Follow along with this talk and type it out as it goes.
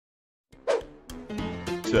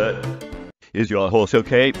Sir, is your horse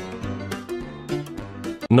okay?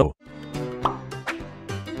 No.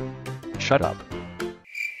 Shut up.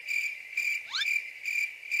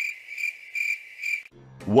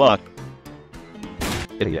 What?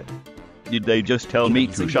 Idiot. Did they just tell me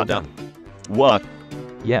to shut up? What?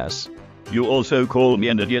 Yes. You also call me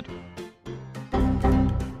an idiot?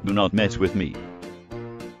 Do not mess with me.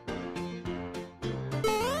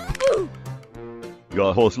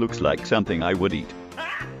 Your horse looks like something I would eat.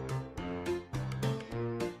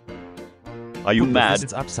 Are you mad?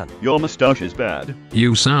 It's up, son. Your mustache is bad.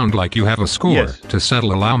 You sound like you have a score. Yes. To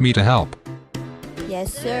settle, allow me to help.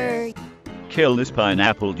 Yes, sir. Kill this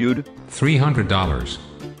pineapple, dude. $300.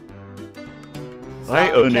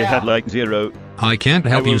 I only have like 0. I can't I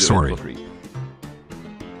help will you, do it sorry. for free.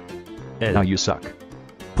 Now you suck.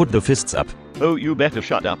 Put the fists up. Oh, you better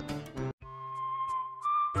shut up.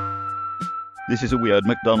 This is a weird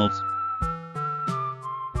McDonald's.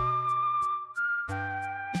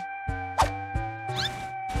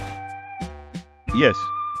 Yes.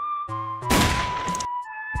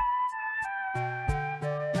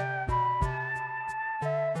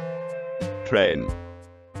 Train.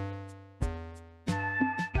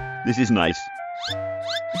 This is nice.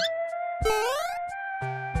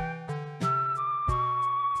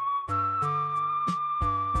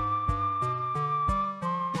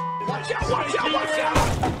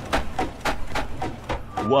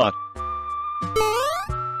 What?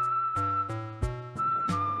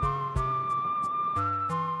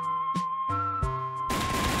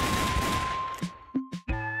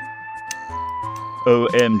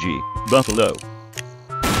 OMG, Buffalo.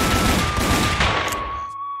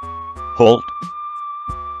 Halt.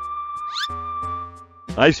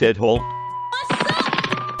 I said halt.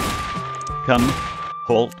 Come,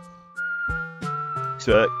 halt.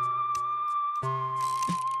 Sir.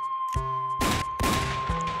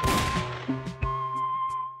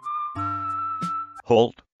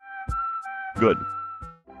 Halt. Good.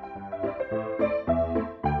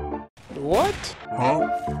 What?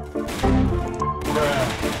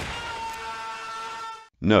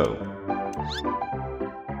 No.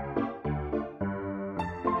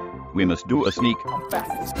 We must do a sneak.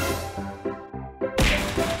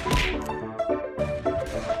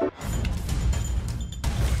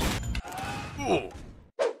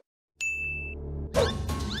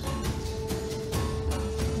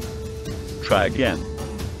 Try again.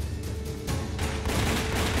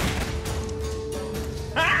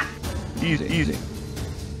 Easy, easy.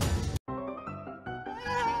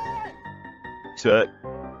 Sir.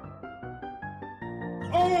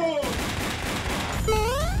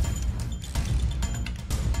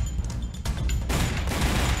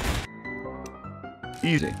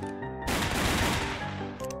 Easy.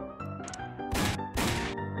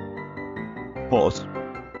 Horse.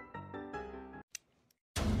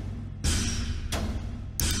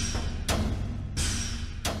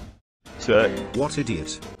 Sir, What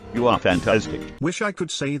idiot? you are fantastic. Wish I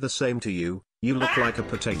could say the same to you. You look like a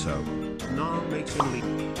potato. Nah,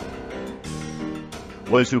 matey.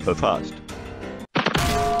 Was super fast.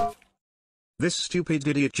 This stupid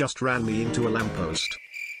idiot just ran me into a lamppost.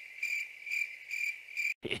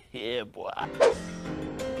 Yeah, boy.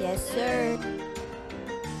 Yes, sir.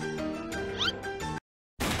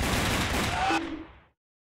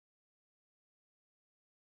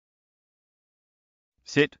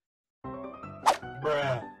 Sit.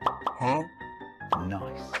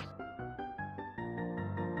 Nice.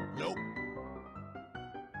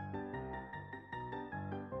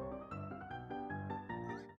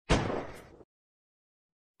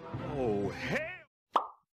 Oh, hey!